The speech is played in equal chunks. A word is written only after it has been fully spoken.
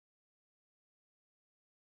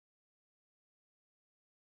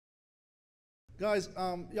Guys,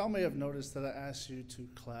 y'all may have noticed that I asked you to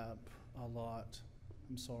clap a lot.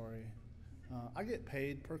 I'm sorry. I get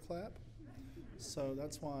paid per clap, so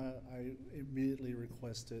that's why I immediately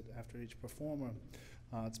request it after each performer.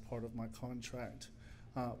 It's part of my contract.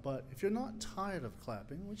 But if you're not tired of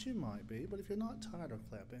clapping, which you might be, but if you're not tired of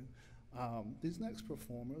clapping, these next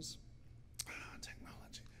performers,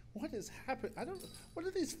 technology, what is happening? What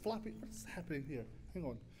are these floppy, what is happening here?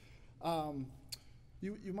 Hang on.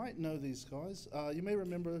 You might know these guys. You may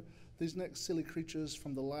remember these next silly creatures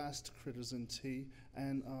from the last Critters in Tea,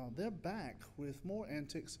 and they're back with more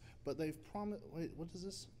antics, but they've promised, wait, what is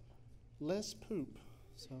this? Less poop.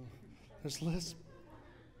 So there's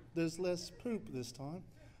less poop this time.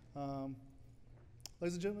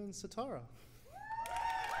 Ladies and gentlemen, Satarah.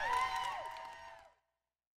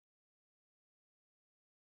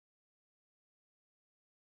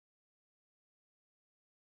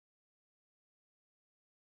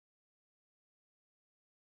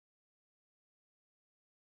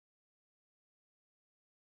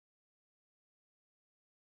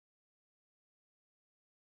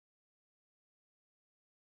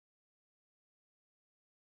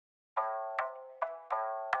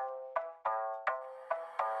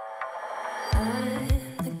 I'm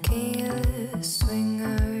the careless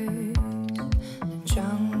swinger, the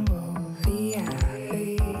jungle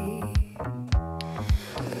VIP.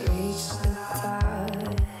 Reached the top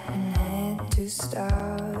and had to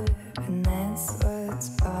stop, and that's what's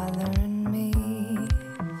bothering me.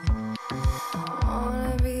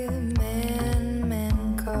 Wanna be the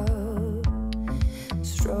man called,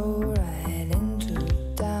 stroll right into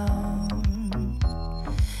town,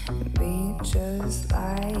 be just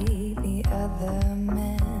like the other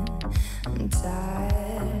men. I'm tired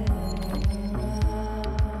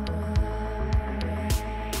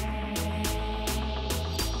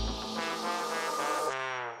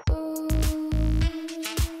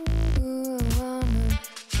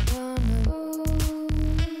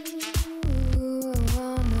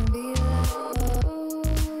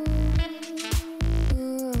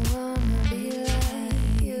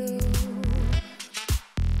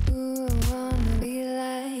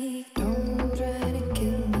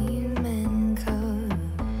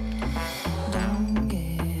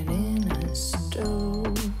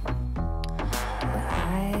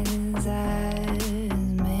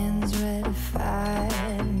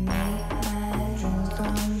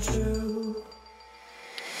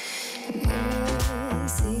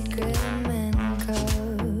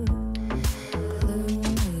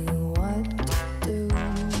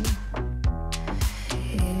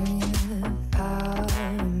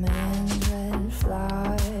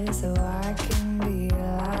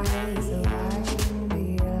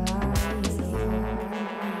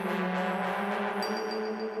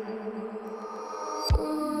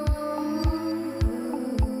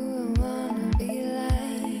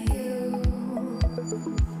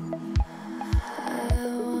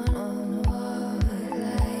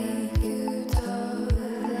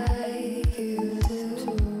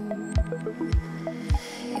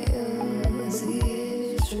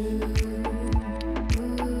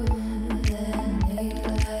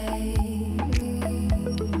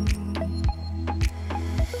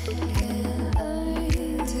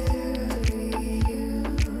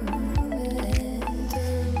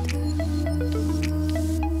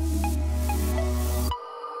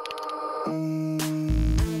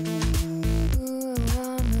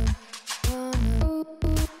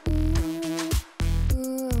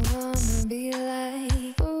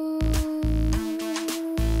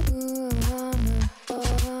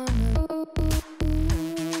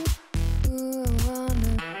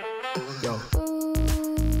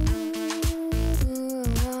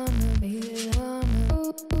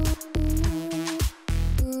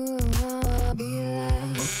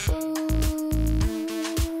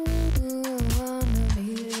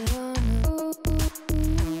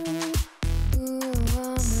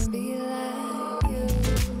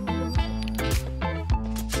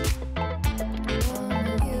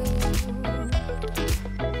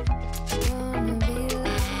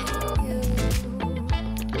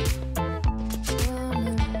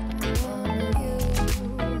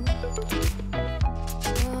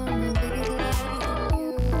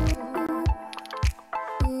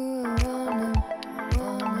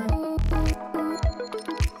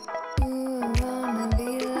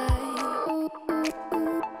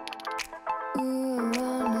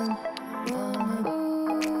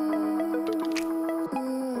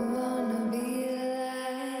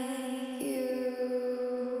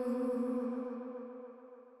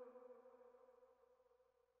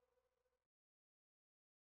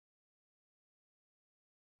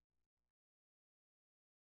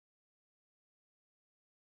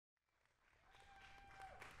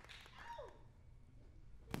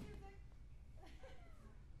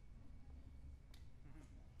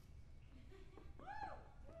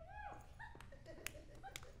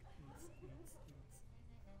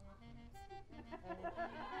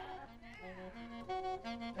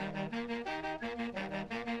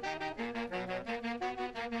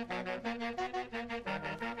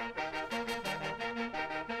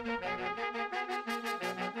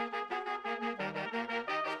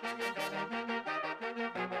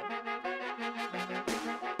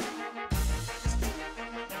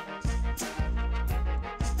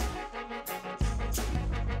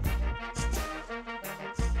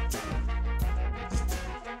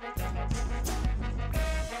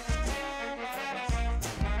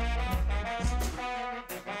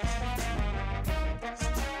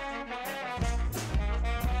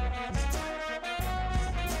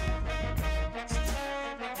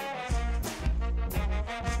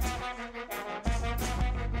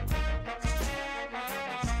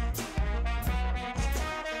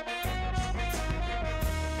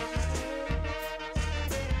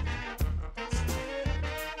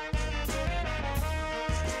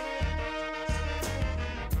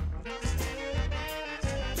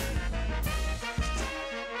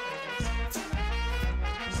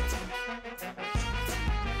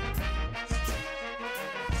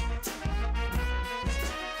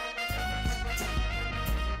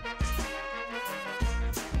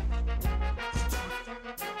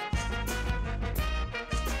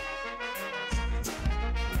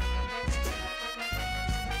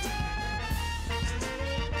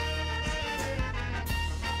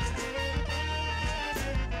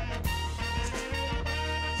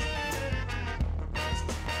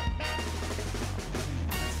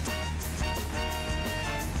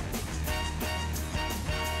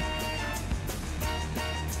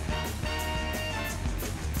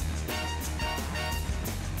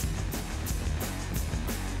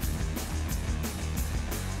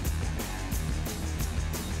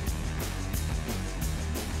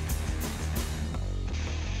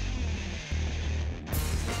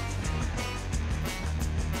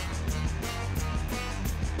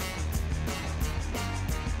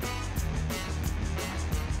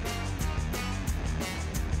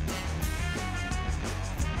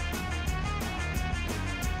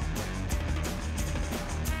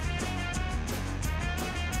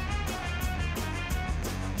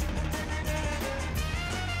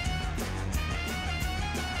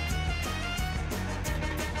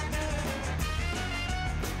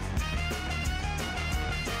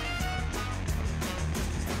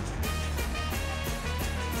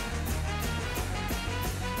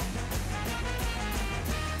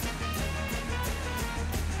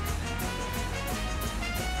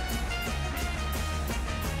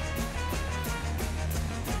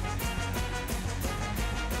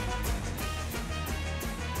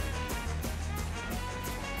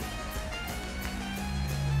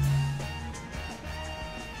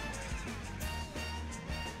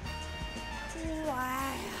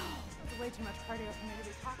Way too much cardio for me to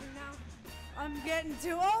be talking now. I'm getting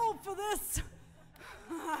too old for this.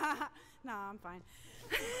 No, I'm fine.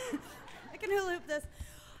 I can hula hoop this.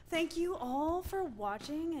 Thank you all for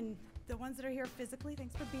watching, and the ones that are here physically,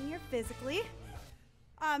 thanks for being here physically.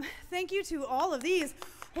 Thank you to all of these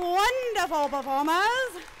wonderful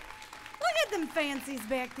performers. Look at them fancies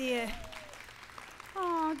back there.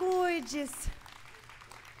 Oh, gorgeous.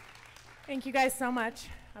 Thank you guys so much.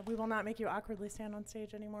 We will not make you awkwardly stand on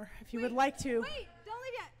stage anymore. If you would like to. Wait, don't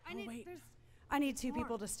leave yet. I need two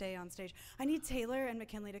people to stay on stage. I need Taylor and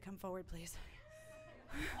McKinley to come forward, please.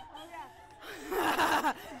 Oh,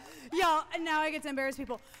 yeah. Y'all, now I get to embarrass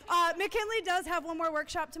people. McKinley does have one more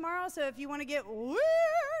workshop tomorrow, so if you want to get weird,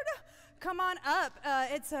 come on up.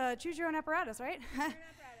 It's choose your own apparatus, right?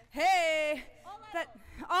 Hey.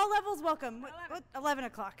 All levels welcome. 11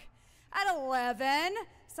 o'clock. At 11,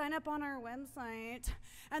 sign up on our website.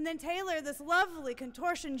 And then Taylor, this lovely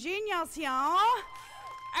contortion genius here.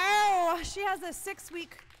 Oh, she has a 6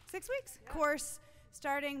 weeks course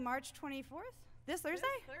starting March 24th. This Thursday?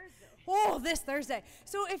 Oh, this Thursday.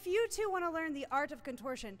 So if you too want to learn the art of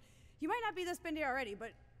contortion, you might not be this bendy already,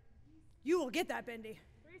 but you will get that bendy.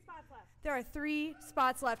 3 spots left. There are 3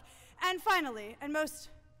 spots left. And finally, and most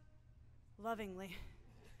lovingly,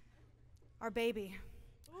 our baby.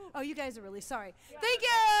 Ooh. Oh, you guys are really sorry. Yeah. Thank you.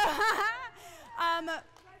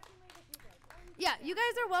 Yeah, you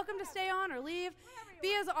guys are welcome to stay on or leave.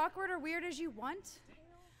 Be as awkward or weird as you want.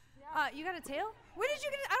 You got a tail? Where did you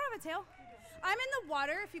get it? I don't have a tail. I'm in the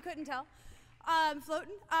water, if you couldn't tell.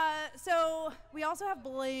 Floating. So we also have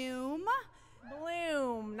Bloom.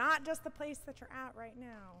 Bloom, not just the place that you're at right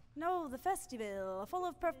now. No, the festival, full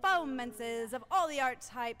of performances of all the art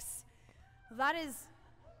types. That is...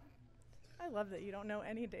 I love that you don't know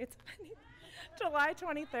any dates. July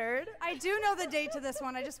 23rd. I do know the date to this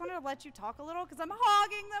one. I just wanted to let you talk a little because I'm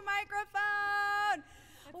hogging the microphone.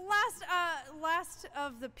 Last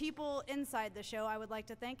of the people inside the show I would like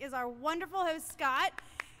to thank is our wonderful host, Scott,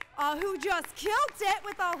 who just killed it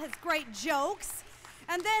with all his great jokes.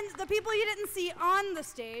 And then the people you didn't see on the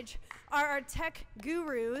stage are our tech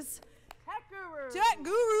gurus. Tech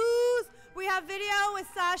gurus. We have video with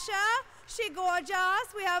Sasha. She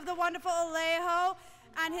gorgeous. We have the wonderful Alejo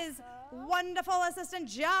and his wonderful assistant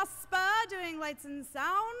Jasper doing lights and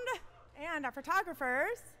sound. And our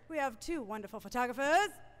photographers. We have 2 wonderful photographers.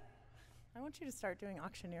 I want you to start doing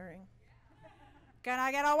auctioneering. Can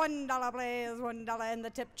I get a $1 please? $1 in the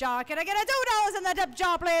tip jar. Can I get a $2 in the tip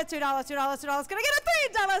jar please? $2, $2, $2. Can I get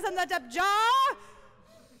a $3 in the tip jar?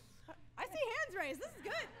 I see hands raised. This is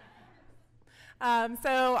good.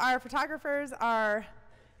 So our photographers are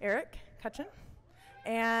Eric Cutchin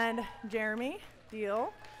and Jeremy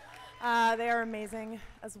Deal. They are amazing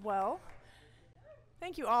as well.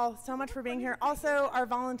 Thank you all so much for being here. Also, our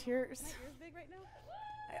volunteers. Is yours big right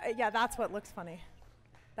now? Yeah, that's what looks funny.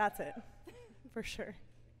 That's it, for sure.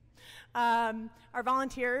 Our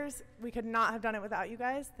volunteers, we could not have done it without you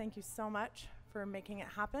guys. Thank you so much for making it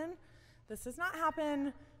happen. This does not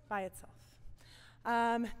happen by itself.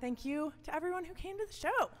 Thank you to everyone who came to the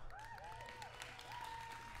show.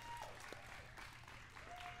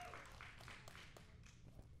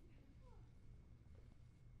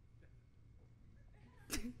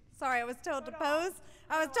 Sorry, I was told to pose.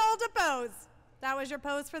 I was told to pose. That was your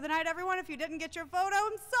pose for the night, everyone. If you didn't get your photo,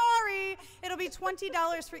 I'm sorry. It'll be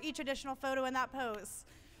 $20 for each additional photo in that pose.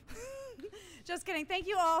 Just kidding. Thank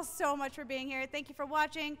you all so much for being here. Thank you for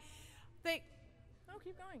watching.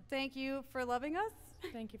 Keep going. Thank you for loving us.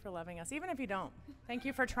 Thank you for loving us, even if you don't. Thank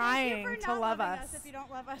you for trying Thank you for to not love loving us. If you don't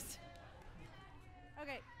love us.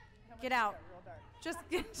 Okay, get out. Just,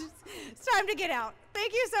 it's time to get out.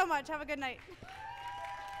 Thank you so much. Have a good night.